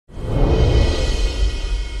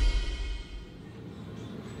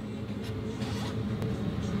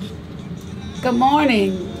Good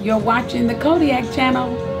morning. You're watching the Kodiak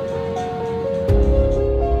channel.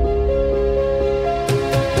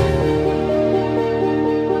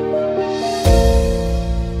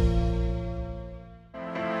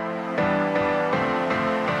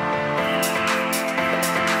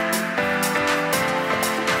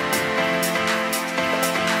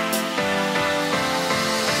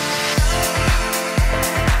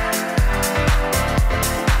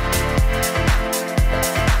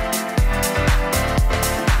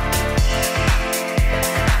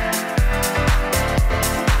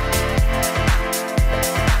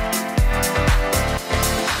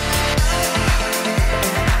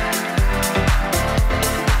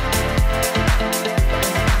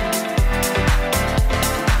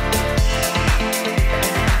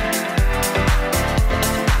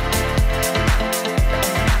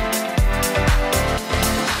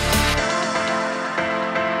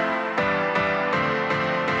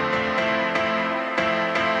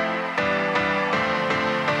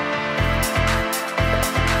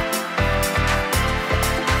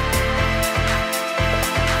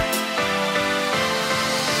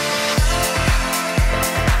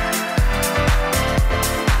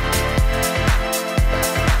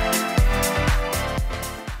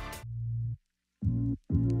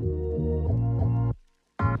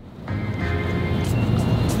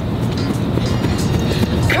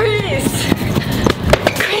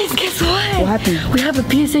 What happened? We have a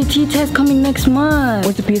PSAT test coming next month.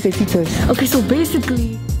 What's the PSAT test? Okay, so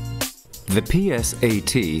basically... The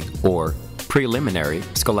PSAT, or Preliminary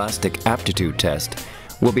Scholastic Aptitude Test,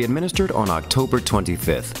 will be administered on October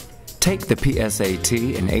 25th. Take the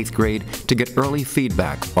PSAT in 8th grade to get early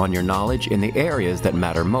feedback on your knowledge in the areas that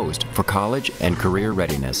matter most for college and career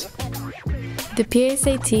readiness. The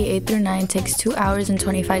PSAT 8 through 9 takes 2 hours and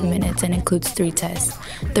 25 minutes and includes 3 tests: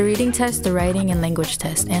 the reading test, the writing and language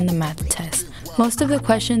test, and the math test. Most of the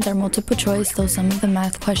questions are multiple choice, though some of the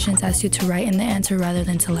math questions ask you to write in the answer rather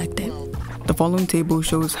than select it. The following table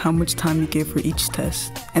shows how much time you get for each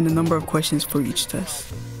test and the number of questions for each test.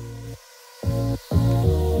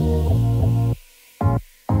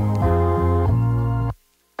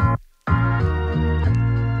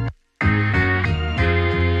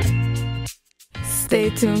 Stay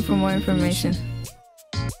tuned for more information.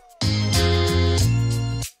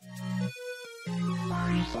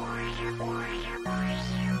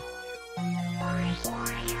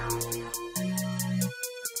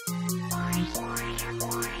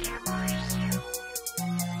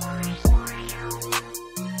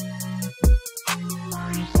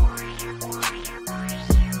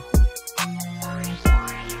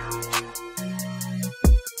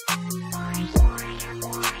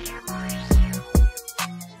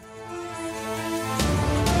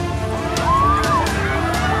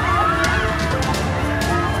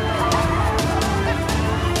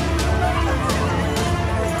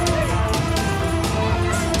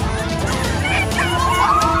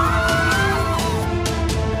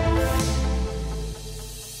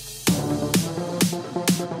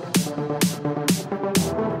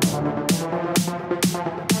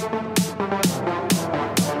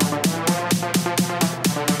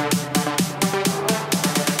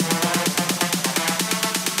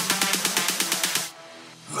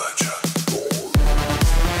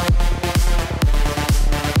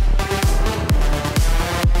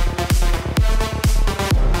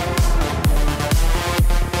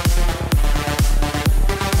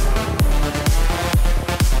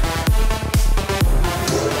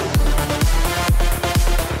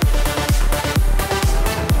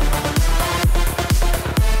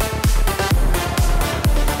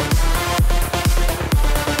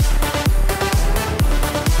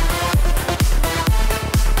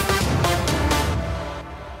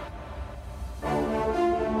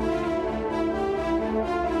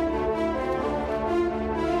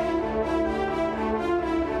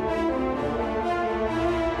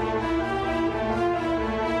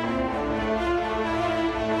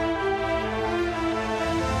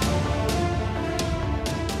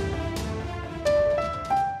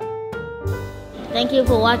 Thank you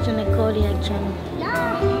for watching the Kodiak channel.